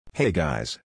Hey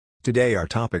guys! Today our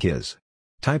topic is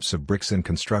types of bricks in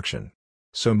construction.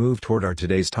 So move toward our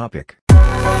today's topic.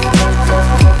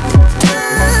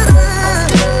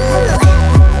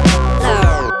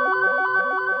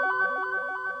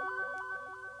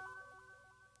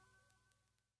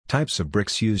 Types of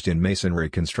bricks used in masonry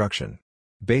construction.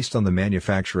 Based on the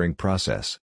manufacturing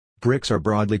process, bricks are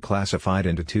broadly classified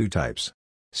into two types: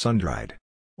 sun-dried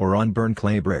or unburned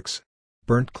clay bricks.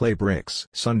 Burnt clay bricks,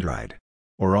 sun-dried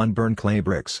or unburned clay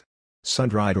bricks.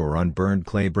 Sun-dried or unburned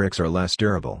clay bricks are less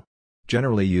durable,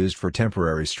 generally used for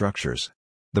temporary structures.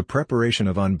 The preparation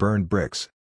of unburned bricks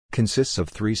consists of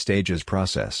 3 stages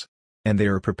process, and they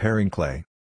are preparing clay,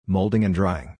 molding and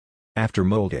drying. After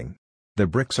molding, the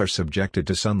bricks are subjected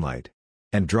to sunlight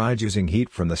and dried using heat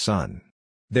from the sun.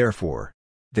 Therefore,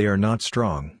 they are not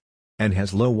strong and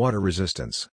has low water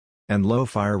resistance and low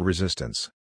fire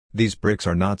resistance. These bricks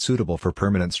are not suitable for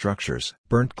permanent structures.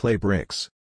 Burnt clay bricks.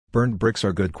 Burnt bricks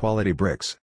are good quality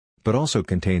bricks, but also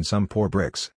contain some poor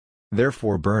bricks.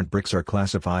 Therefore burnt bricks are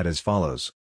classified as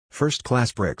follows: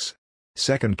 first-class bricks,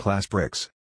 second-class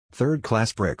bricks,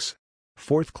 third-class bricks,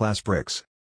 fourth-class bricks,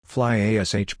 fly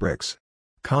ash bricks,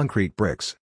 concrete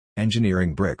bricks,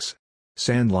 engineering bricks,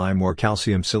 sand lime or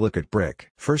calcium silicate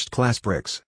brick. First-class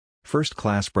bricks.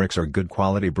 First-class bricks are good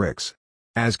quality bricks.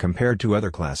 As compared to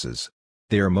other classes,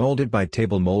 they are molded by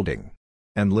table molding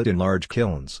and lit in large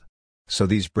kilns. So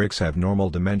these bricks have normal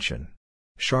dimension,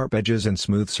 sharp edges and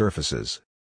smooth surfaces.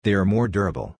 They are more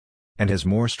durable and has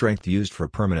more strength used for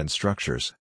permanent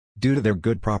structures. Due to their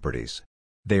good properties,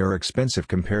 they are expensive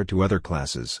compared to other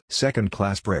classes.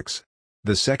 Second-class bricks.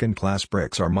 The second-class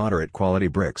bricks are moderate quality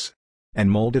bricks and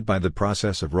molded by the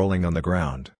process of rolling on the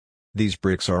ground. These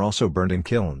bricks are also burned in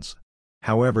kilns.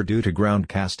 However, due to ground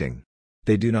casting,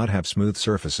 they do not have smooth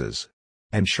surfaces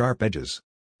and sharp edges.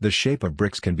 The shape of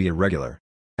bricks can be irregular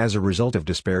as a result of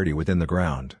disparity within the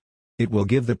ground. It will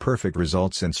give the perfect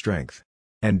results in strength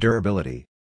and durability.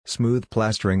 Smooth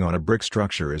plastering on a brick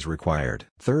structure is required.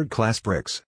 Third-class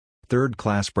bricks.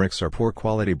 Third-class bricks are poor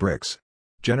quality bricks,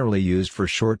 generally used for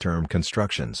short-term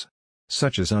constructions,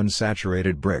 such as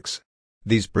unsaturated bricks.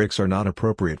 These bricks are not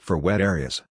appropriate for wet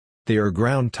areas. They are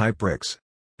ground-type bricks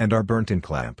and are burnt in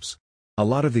clamps. A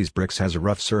lot of these bricks has a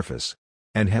rough surface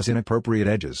and has inappropriate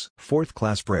edges.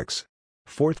 Fourth-class bricks.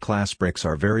 Fourth-class bricks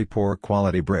are very poor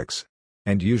quality bricks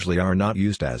and usually are not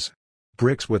used as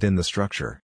bricks within the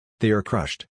structure. They are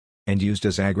crushed and used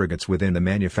as aggregates within the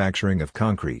manufacturing of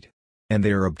concrete, and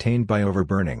they are obtained by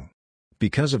overburning,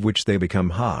 because of which they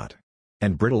become hot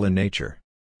and brittle in nature.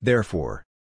 Therefore,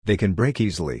 they can break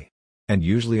easily and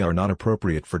usually are not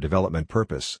appropriate for development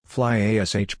purpose. Fly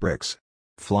ash bricks.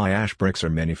 Fly ash bricks are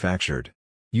manufactured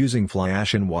using fly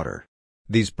ash in water.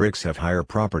 These bricks have higher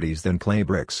properties than clay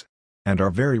bricks and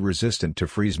are very resistant to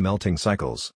freeze melting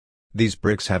cycles. These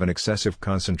bricks have an excessive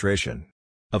concentration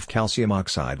of calcium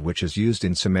oxide, which is used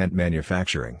in cement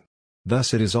manufacturing.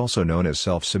 Thus it is also known as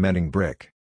self-cementing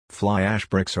brick. Fly ash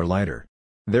bricks are lighter,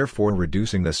 therefore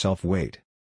reducing the self-weight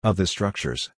of the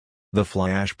structures. The fly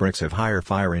ash bricks have higher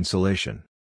fire insulation,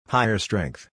 higher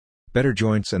strength, better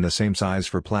joints and the same size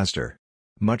for plaster,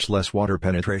 much less water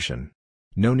penetration.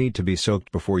 No need to be soaked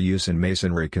before use in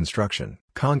masonry construction.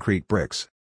 Concrete bricks.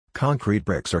 Concrete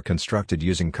bricks are constructed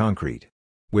using concrete,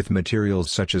 with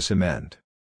materials such as cement,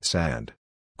 sand,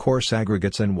 coarse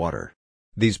aggregates and water.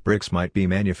 These bricks might be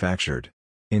manufactured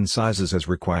in sizes as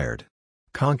required.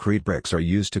 Concrete bricks are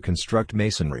used to construct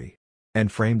masonry and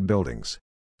framed buildings,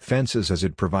 fences, as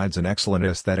it provides an excellent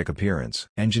aesthetic appearance.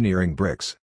 Engineering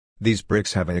bricks. These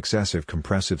bricks have an excessive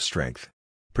compressive strength,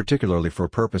 particularly for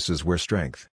purposes where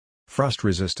strength, frost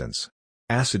resistance,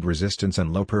 acid resistance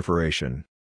and low perforation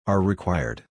are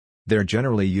required. They're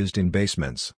generally used in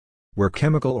basements, where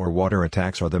chemical or water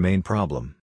attacks are the main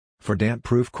problem. For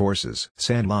damp-proof courses,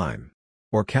 sand lime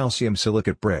or calcium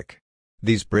silicate brick.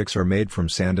 These bricks are made from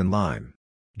sand and lime,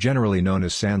 generally known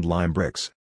as sand lime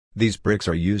bricks. These bricks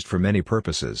are used for many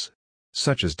purposes,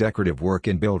 such as decorative work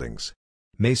in buildings,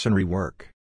 masonry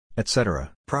work,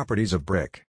 etc. Properties of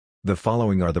brick. The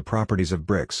following are the properties of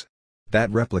bricks that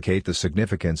replicate the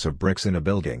significance of bricks in a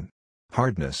building.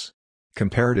 Hardness,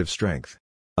 comparative strength,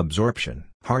 absorption.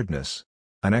 Hardness.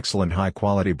 An excellent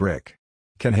high-quality brick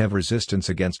can have resistance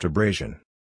against abrasion.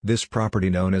 This property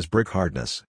known as brick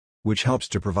hardness, which helps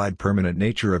to provide permanent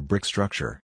nature of brick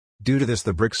structure. Due to this,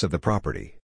 the bricks of the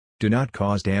property do not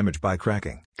cause damage by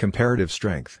cracking. Comparative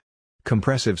strength.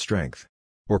 Compressive strength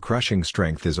or crushing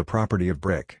strength is a property of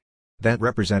brick that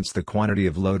represents the quantity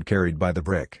of load carried by the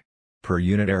brick per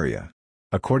unit area.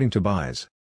 According to BIS,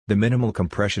 the minimal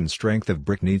compression strength of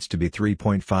brick needs to be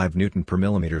 3.5 Newton per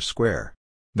millimeter square.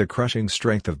 The crushing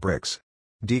strength of bricks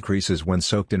Decreases when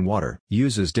soaked in water.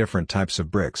 Uses different types of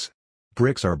bricks.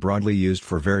 Bricks are broadly used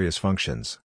for various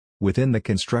functions. Within the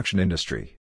construction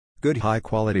industry, good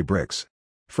high-quality bricks,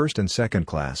 first and second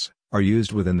class, are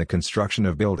used within the construction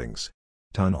of buildings,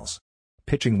 tunnels,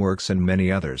 pitching works and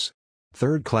many others.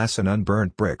 Third-class and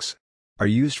unburnt bricks are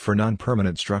used for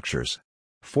non-permanent structures.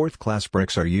 Fourth-class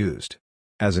bricks are used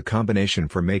as a combination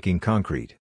for making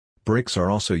concrete. Bricks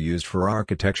are also used for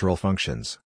architectural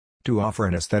functions to offer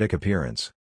an aesthetic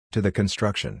appearance to the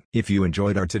construction. If you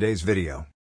enjoyed our today's video,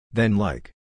 then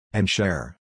like and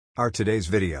share our today's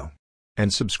video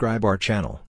and subscribe our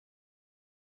channel.